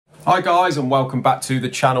Hi guys, and welcome back to the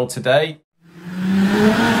channel today.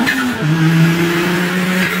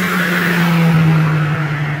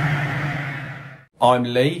 I'm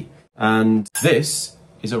Lee, and this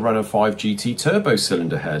is a Renault 5 GT turbo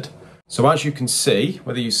cylinder head. So as you can see,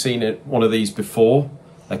 whether you've seen one of these before,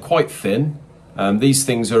 they're quite thin. These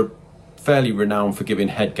things are fairly renowned for giving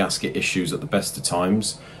head gasket issues at the best of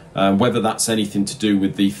times. Whether that's anything to do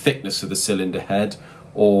with the thickness of the cylinder head,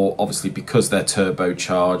 or obviously because they're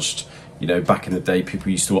turbocharged. You know, back in the day,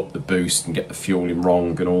 people used to up the boost and get the fueling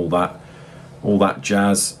wrong and all that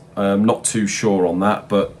jazz. Not too sure on that,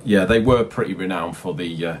 but yeah, they were pretty renowned for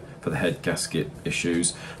the head gasket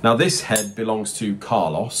issues. Now this head belongs to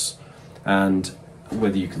Carlos, and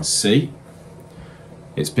whether you can see,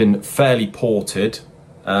 it's been fairly ported.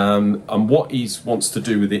 And what he wants to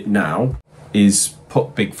do with it now is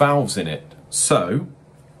put big valves in it. So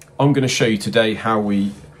I'm going to show you today how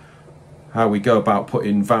we go about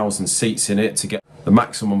putting valves and seats in it to get the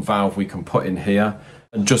maximum valve we can put in here,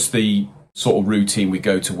 and just the sort of routine we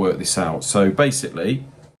go to work this out. So basically,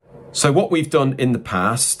 what we've done in the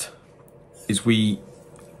past is we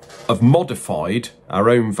have modified our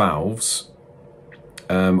own valves,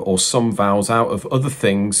 or some valves out of other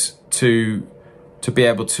things to be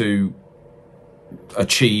able to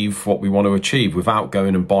achieve what we want to achieve without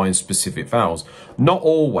going and buying specific valves. Not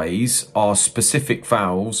always are specific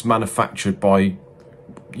valves manufactured by,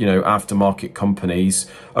 you know, aftermarket companies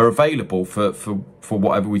are available for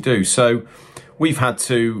whatever we do. So we've had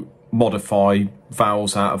to modify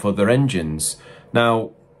valves out of other engines.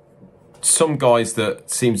 Now, some guys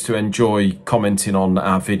that seems to enjoy commenting on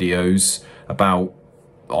our videos about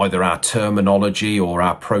either our terminology or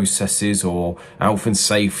our processes or health and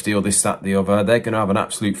safety or this, that, the other, they're going to have an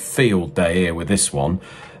absolute field day here with this one.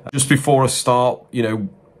 Just before I start, you know,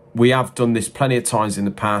 we have done this plenty of times in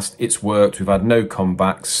the past. It's worked. We've had no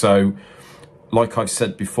comebacks. So like I've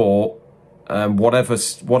said before,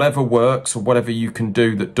 whatever works, or whatever you can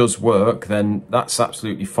do that does work, then that's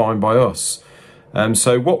absolutely fine by us.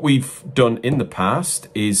 So what we've done in the past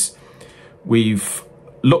is we've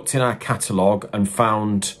looked in our catalogue and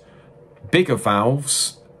found bigger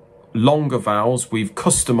valves, longer valves. We've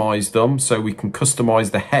customised them, so we can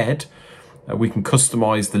customise the head, we can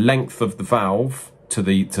customise the length of the valve to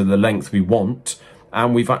the length we want,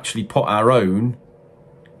 and we've actually put our own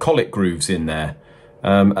collet grooves in there,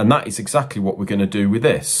 and that is exactly what we're going to do with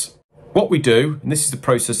this. What we do, and this is the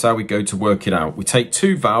process how we go to work it out, we take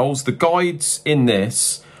two valves. The guides in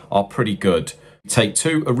this are pretty good. Take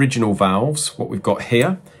two original valves, what we've got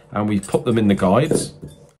here, and we put them in the guides.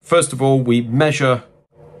 First of all, we measure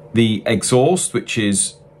the exhaust, which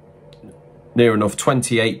is near enough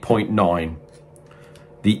 28.9.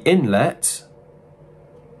 The inlet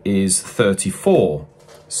is 34.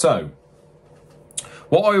 So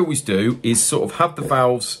what I always do is sort of have the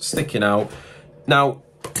valves sticking out. Now,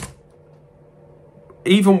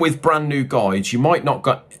 even with brand new guides, you might not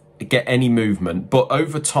get any movement, but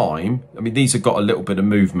over time, I mean, these have got a little bit of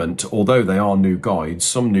movement, although they are new guides.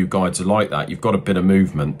 Some new guides are like that, you've got a bit of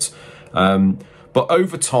movement, but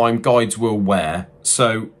over time guides will wear,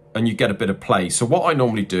 and you get a bit of play. So what I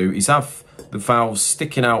normally do is have the valves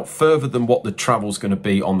sticking out further than what the travel's going to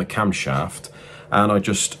be on the camshaft, and I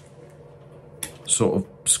just sort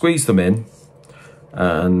of squeeze them in,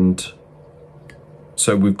 and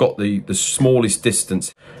so we've got the smallest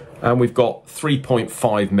distance, and we've got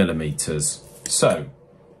 3.5 millimeters. So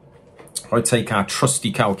I take our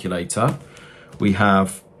trusty calculator. We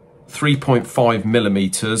have 3.5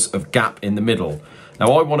 millimeters of gap in the middle.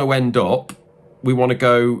 Now I want to we want to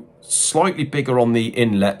go slightly bigger on the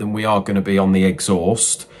inlet than we are going to be on the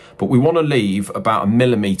exhaust, but we want to leave about 1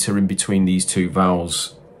 millimeter in between these two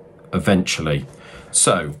valves eventually.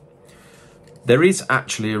 So there is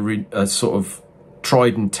actually a sort of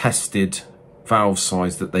tried and tested valve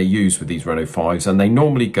size that they use with these Renault 5s, and they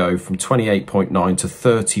normally go from 28.9 to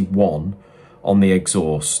 31 on the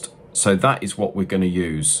exhaust. So that is what we're going to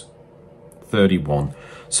use, 31.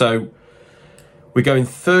 So we're going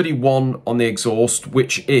 31 on the exhaust,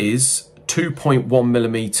 which is 2.1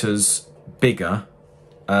 millimeters bigger,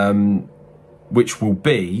 which will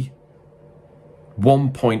be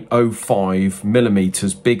 1.05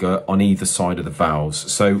 millimeters bigger on either side of the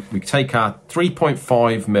valves. So we take our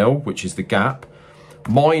 3.5 mil, which is the gap,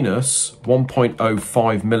 minus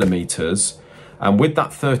 1.05 millimeters, and with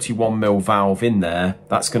that 31 mil valve in there,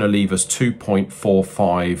 that's going to leave us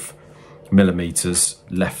 2.45 millimeters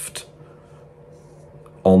left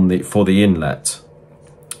on for the inlet.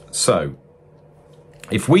 So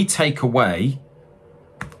if we take away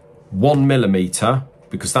 1 millimeter,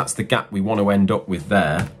 because that's the gap we want to end up with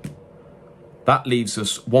there, That leaves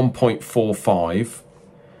us 1.45.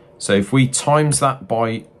 So if we times that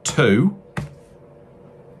by 2,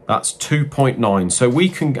 that's 2.9. So we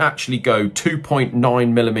can actually go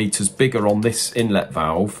 2.9 millimeters bigger on this inlet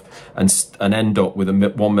valve and end up with a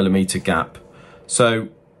 1 millimeter gap. So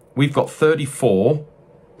we've got 34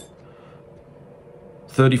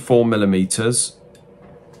 millimeters,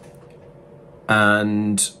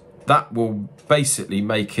 and that will basically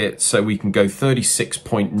make it so we can go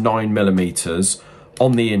 36.9 millimeters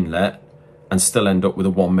on the inlet and still end up with a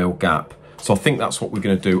 1 mil gap. So I think that's what we're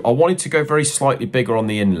going to do. I wanted to go very slightly bigger on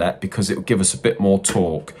the inlet because it will give us a bit more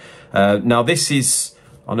torque. Now this is,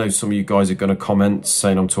 I know some of you guys are going to comment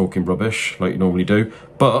saying I'm talking rubbish like you normally do,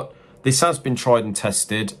 but this has been tried and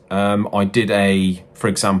tested. For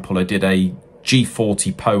example, I did a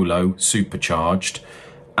G40 Polo supercharged,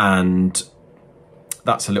 and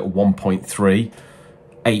that's a little 1.3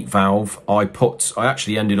 8 valve. I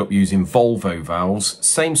actually ended up using Volvo valves,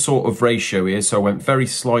 same sort of ratio here, so I went very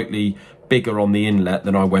slightly bigger on the inlet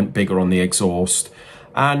than I went bigger on the exhaust,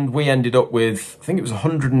 and we ended up with, I think it was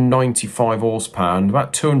 195 horsepower and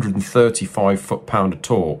about 235 foot-pound of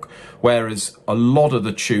torque, whereas a lot of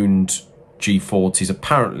the tuned G40s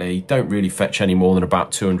apparently don't really fetch any more than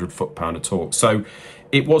about 200 foot-pound of torque. So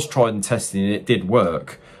it was tried and tested and it did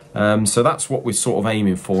work. So that's what we're sort of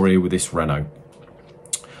aiming for here with this Renault.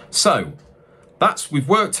 So we've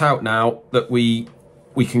worked out now that we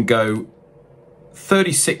can go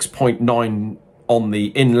 36.9 on the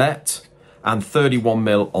inlet and 31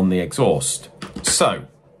 mil on the exhaust. So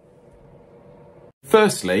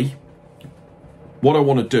firstly, what I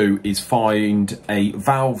want to do is find a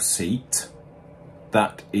valve seat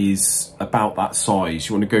that is about that size.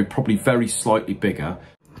 You want to go probably very slightly bigger.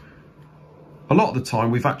 A lot of the time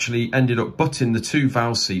we've actually ended up butting the two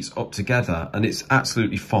valve seats up together, and it's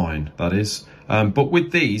absolutely fine, that is. But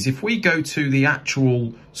with these, if we go to the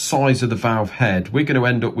actual size of the valve head, we're going to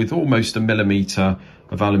end up with almost 1 millimeter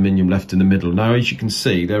of aluminium left in the middle. Now, as you can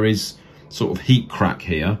see, there is sort of heat crack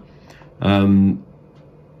here.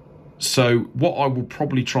 So what I will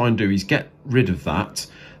probably try and do is get rid of that,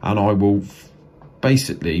 and I will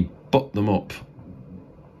basically butt them up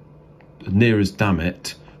near as damn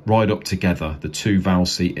it, right up together, the two valve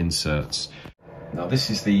seat inserts. Now this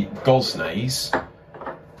is the Gosnay's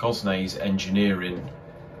Engineering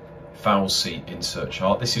valve seat insert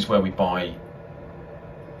chart. This is where we buy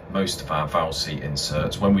most of our valve seat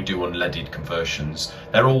inserts when we do unleaded conversions.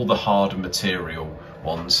 They're all the harder material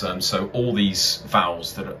ones, so all these valve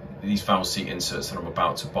seat inserts that I'm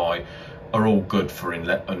about to buy are all good for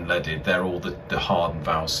unleaded. They're all the hardened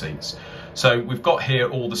valve seats. So we've got here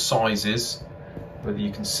all the sizes, whether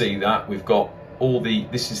you can see that. We've got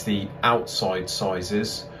this is the outside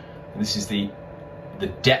sizes, and this is the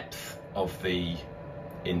depth of the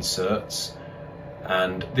inserts,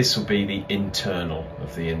 and this will be the internal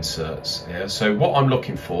of the inserts. Yeah, so what I'm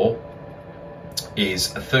looking for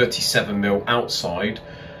is a 37 mil outside,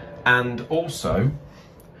 and also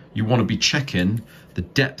you want to be checking the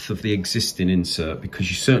depth of the existing insert, because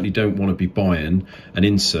you certainly don't want to be buying an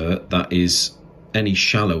insert that is any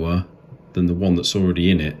shallower than the one that's already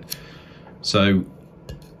in it. So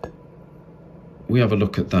we have a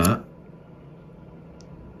look at that.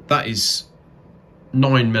 That is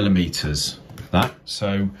 9 millimeters.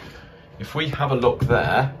 So if we have a look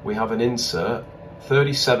there, we have an insert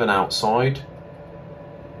 37 outside,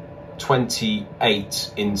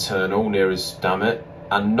 28 internal near as damn it,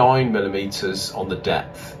 and 9 millimeters on the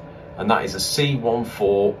depth, and that is a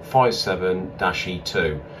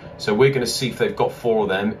C1457-E2. So we're going to see if they've got 4 of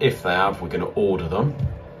them. If they have, we're going to order them.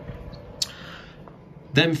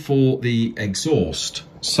 Then for the exhaust,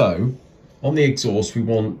 so on the exhaust we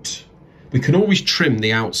can always trim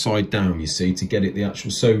the outside down, you see, to get it the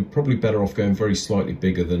actual, so probably better off going very slightly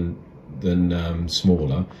bigger than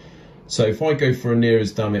smaller. So if I go for a near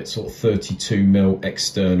as damn it sort of 32 mil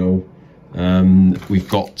external, we've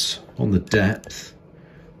got on the depth,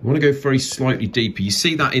 we want to go very slightly deeper. You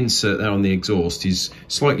see that insert there on the exhaust is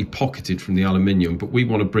slightly pocketed from the aluminium, but we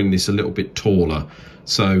want to bring this a little bit taller.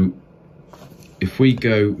 So if we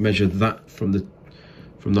go measure that from the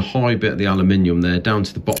high bit of the aluminium there down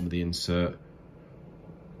to the bottom of the insert,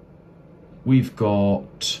 we've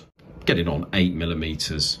got, get it on 8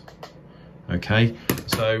 millimeters. Okay,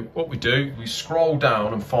 so what we do, we scroll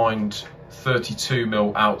down and find 32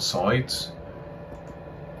 mil outsides.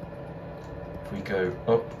 If we go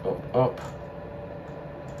up, up, up,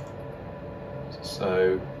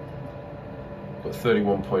 so got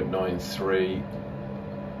 31.93.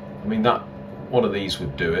 I mean, that one of these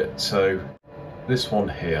would do it. So this one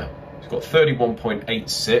here, it's got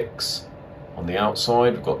 31.86, on the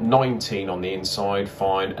outside. We've got 19 on the inside,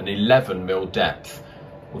 fine, and 11mm depth.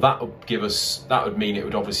 Well, that would mean it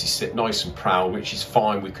would obviously sit nice and proud, which is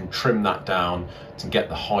fine. We can trim that down to get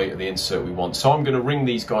the height of the insert we want. So I'm going to ring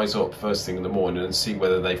these guys up first thing in the morning and see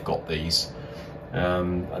whether they've got these,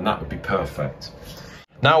 and that would be perfect.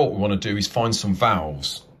 Now what we want to do is find some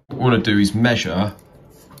valves. What we want to do is measure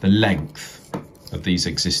the length of these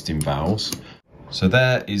existing valves. So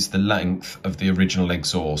there is the length of the original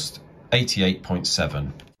exhaust,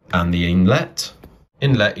 88.7, and the inlet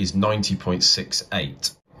is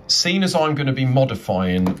 90.68. Seeing as I'm going to be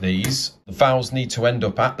modifying these, the valves need to end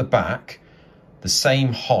up at the back the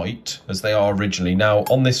same height as they are originally. Now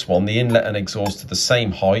on this one, the inlet and exhaust are the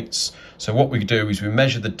same heights. So what we do is we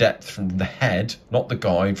measure the depth from the head, not the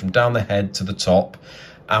guide, from down the head to the top,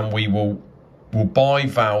 and we'll buy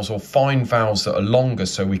valves or find valves that are longer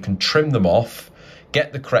so we can trim them off,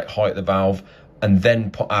 get the correct height of the valve, and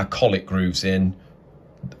then put our collet grooves in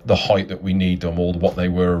the height that we need them, or what they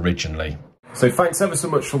were originally. So thanks ever so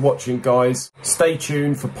much for watching, guys. Stay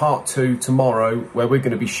tuned for part 2 tomorrow, where we're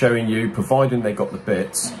going to be showing you, providing they got the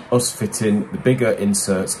bits, us fitting the bigger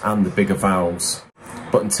inserts and the bigger valves.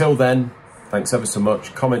 But until then, thanks ever so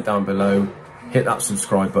much. Comment down below, hit that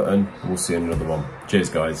subscribe button, and we'll see you in another one. Cheers,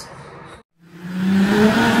 guys.